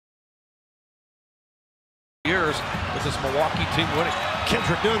years with this Milwaukee team winning.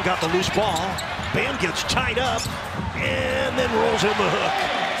 Kendrick Nunn got the loose ball. Bam gets tied up and then rolls in the hook.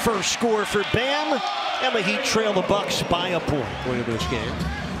 First score for Bam, and the Heat trail the Bucks by a point. Look at this game.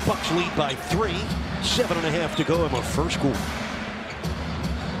 Bucks lead by 3. 7.5 to go in the first quarter.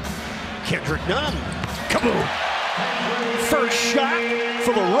 Kendrick Nunn. Kaboom! First shot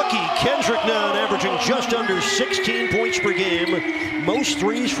for the rookie Kendrick Nunn, averaging just under 16 points per game. Most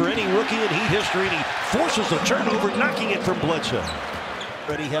threes for any rookie in Heat history, and he forces the turnover, knocking it from Bledsoe.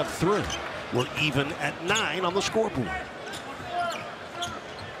 Already have 3. We're even at 9 on the scoreboard.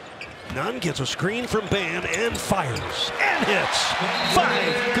 Nunn gets a screen from Bam and fires and hits.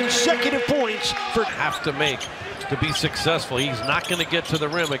 5 consecutive points for have to make to be successful. He's not going to get to the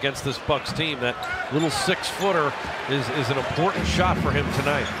rim against this Bucks team. That little 6-footer is an important shot for him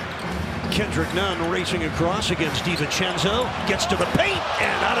tonight. Kendrick Nunn racing across against DiVincenzo, gets to the paint,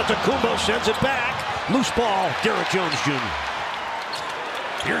 and Antetokounmpo sends it back. Loose ball, Derrick Jones Jr.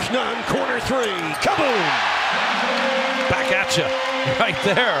 Here's Nunn, corner 3, kaboom! Back at you, right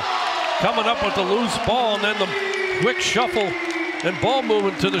there. Coming up with the loose ball, and then the quick shuffle and ball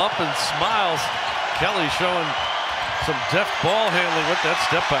movement to the up and smiles. Kelly showing some deft ball handling with that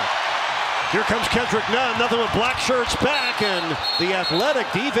step back. Here comes Kendrick Nunn, nothing but black shirts back, and the athletic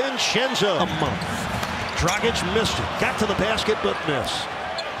DiVincenzo. A month. Dragic missed it, got to the basket but missed.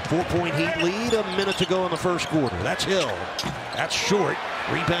 4-point Heat lead, a minute to go in the first quarter. That's Hill. That's short.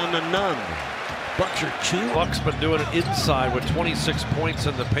 Rebound to Nunn. Bucks are 2. Bucks been doing it inside with 26 points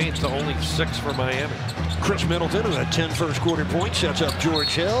in the paint to only 6 for Miami. Chris Middleton, who had 10 first quarter points, sets up George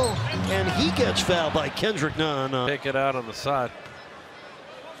Hill, and he gets fouled by Kendrick Nunn. Take it out on the side.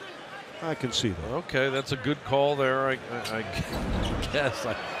 I can see that. Okay, that's a good call there. I guess.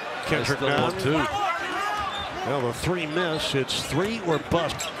 Kendrick Nunn. Well, the 3 miss. It's 3 or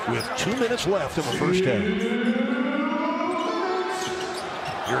bust with 2 minutes left in the first half.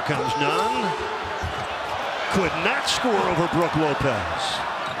 Here comes Nunn. Could not score over Brook Lopez.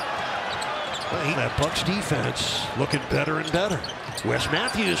 Well, that Bucks defense looking better and better. Wes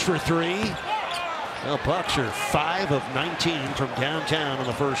Matthews for 3. Well, Bucks are 5 of 19 from downtown in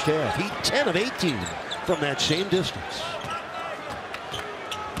the first half. Heat 10 of 18 from that same distance.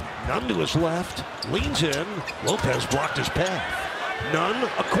 Nunn to his left, leans in. Lopez blocked his path. Nunn,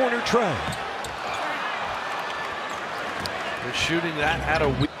 a corner try. They're shooting that at a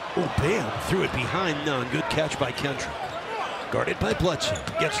weak. Oh, Bam threw it behind Nunn. Good catch by Kendrick. Guarded by Bledsoe.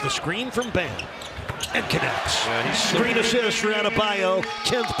 Gets the screen from Bam and connects. Yeah, screen assist for Adebayo.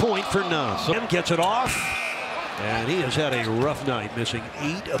 10th point for Nunn. Bam gets it off. And he has had a rough night, missing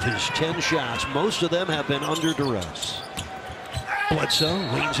 8 of his 10 shots. Most of them have been under duress. Bledsoe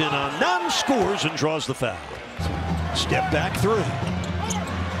leans in on Nunn, scores and draws the foul. Step back 3.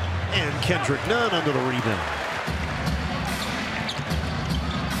 And Kendrick Nunn under the rebound.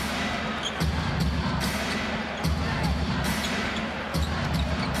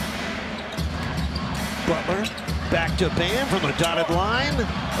 Butler back to Bam from the dotted line.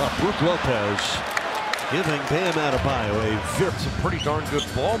 Brook Lopez giving Bam Adebayo some pretty darn good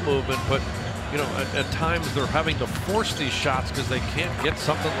ball movement, but you know, at times they're having to force these shots because they can't get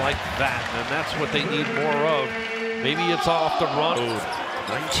something like that, and that's what they need more of. Maybe it's off the run.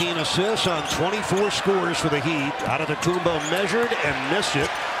 19 assists on 24 scores for the Heat. Antetokounmpo measured and missed it.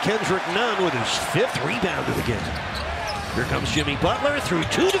 Kendrick Nunn with his 5th rebound of the game. Here comes Jimmy Butler through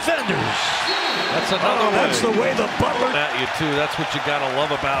 2 defenders. That's another way. That's the way the Butler. At you too. That's what you gotta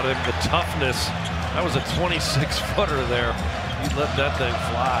love about him. The toughness. That was a 26-footer there. He let that thing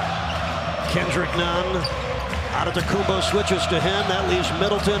fly. Kendrick Nunn. Antetokounmpo switches to him. That leaves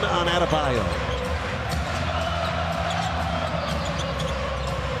Middleton on Adebayo.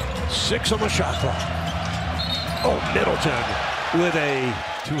 6 on the shot clock. Oh, Middleton with a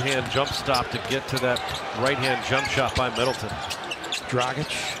 2-hand jump stop to get to that right-hand jump shot by Middleton.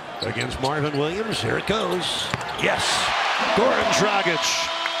 Dragic against Marvin Williams. Here it goes. Yes. Goran Dragic.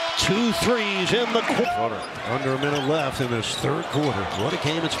 2 threes in the quarter. Under a minute left in this 3rd quarter. What a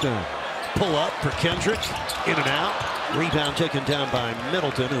game it's been. Pull up for Kendrick. In and out. Rebound taken down by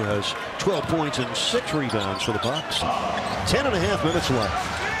Middleton, who has 12 points and 6 rebounds for the Bucks. 10.5 minutes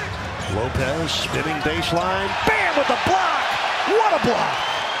left. Lopez spinning baseline. Bam with the block. What a block.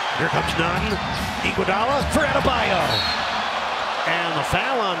 Here comes Nunn. Iguodala for Adebayo. And the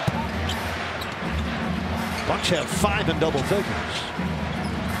foul on. Bucks have 5 in double figures.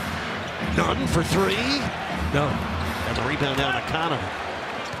 Nunn for 3. No. And the rebound down to Conover.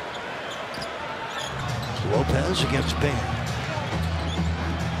 Lopez against Bam.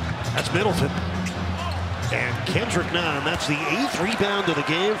 That's Middleton. And Kendrick Nunn, that's the 8th rebound of the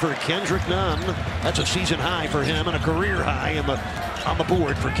game for Kendrick Nunn. That's a season high for him and a career high on the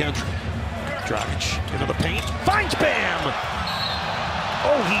board for Kendrick. Dragic into the paint, finds Bam!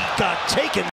 Oh, he got taken.